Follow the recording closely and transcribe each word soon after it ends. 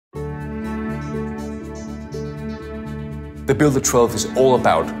The Beolit 12 is all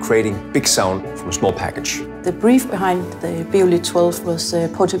about creating big sound from a small package. The brief behind the Beolit 12 was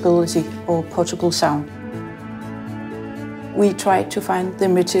portability or portable sound. We tried to find the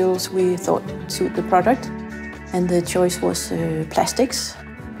materials we thought suit the product, and the choice was plastics,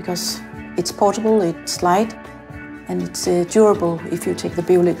 because it's portable, it's light, and it's durable if you take the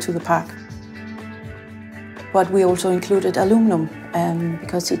Beolit to the park. But we also included aluminum,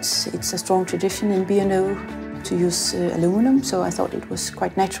 because it's a strong tradition in B&O to use aluminum, so I thought it was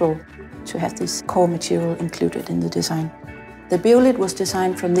quite natural to have this core material included in the design. The Beolit was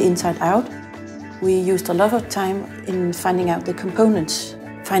designed from the inside out. We used a lot of time in finding out the components,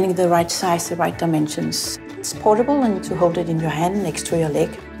 finding the right size, the right dimensions. It's portable and to hold it in your hand next to your leg.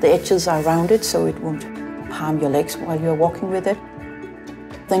 The edges are rounded so it won't harm your legs while you're walking with it.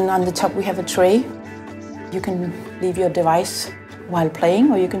 Then on the top we have a tray. You can leave your device while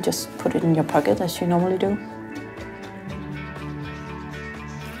playing, or you can just put it in your pocket as you normally do.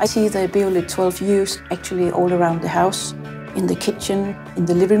 I see the Beolit 12 used actually all around the house, in the kitchen, in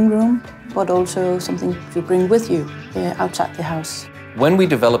the living room, but also something to bring with you outside the house. When we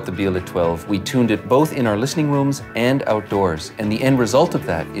developed the Beolit 12, we tuned it both in our listening rooms and outdoors. And the end result of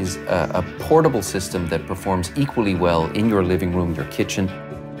that is a portable system that performs equally well in your living room, your kitchen,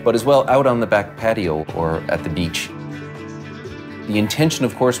 but as well out on the back patio or at the beach. The intention,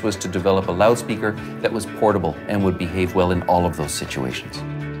 of course, was to develop a loudspeaker that was portable and would behave well in all of those situations.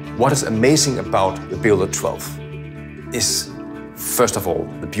 What is amazing about the Beolit 12 is, first of all,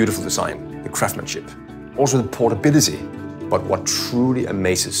 the beautiful design, the craftsmanship, also the portability. But what truly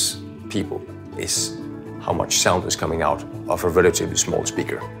amazes people is how much sound is coming out of a relatively small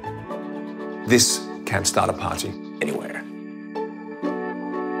speaker. This can start a party anywhere.